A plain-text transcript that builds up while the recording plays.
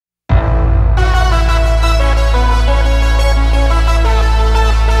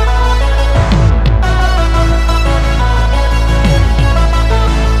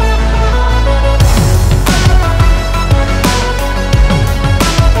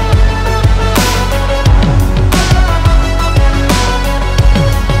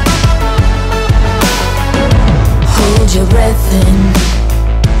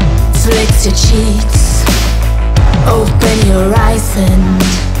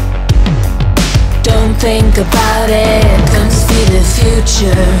think about it, don't see the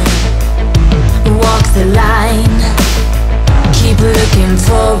future. Walk the line, keep looking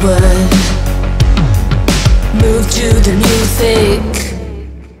forward. Move to the music.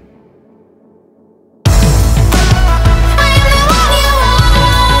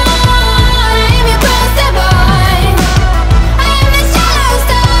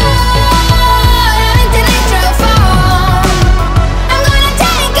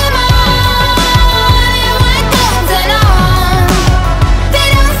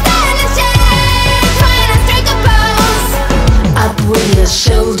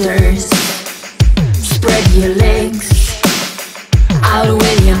 Shoulders, spread your legs, out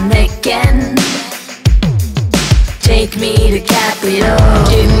with your neck and take me to Capitol.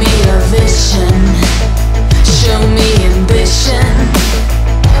 Give me a vision, show me ambition,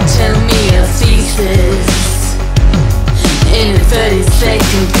 tell me a thesis in 30 seconds.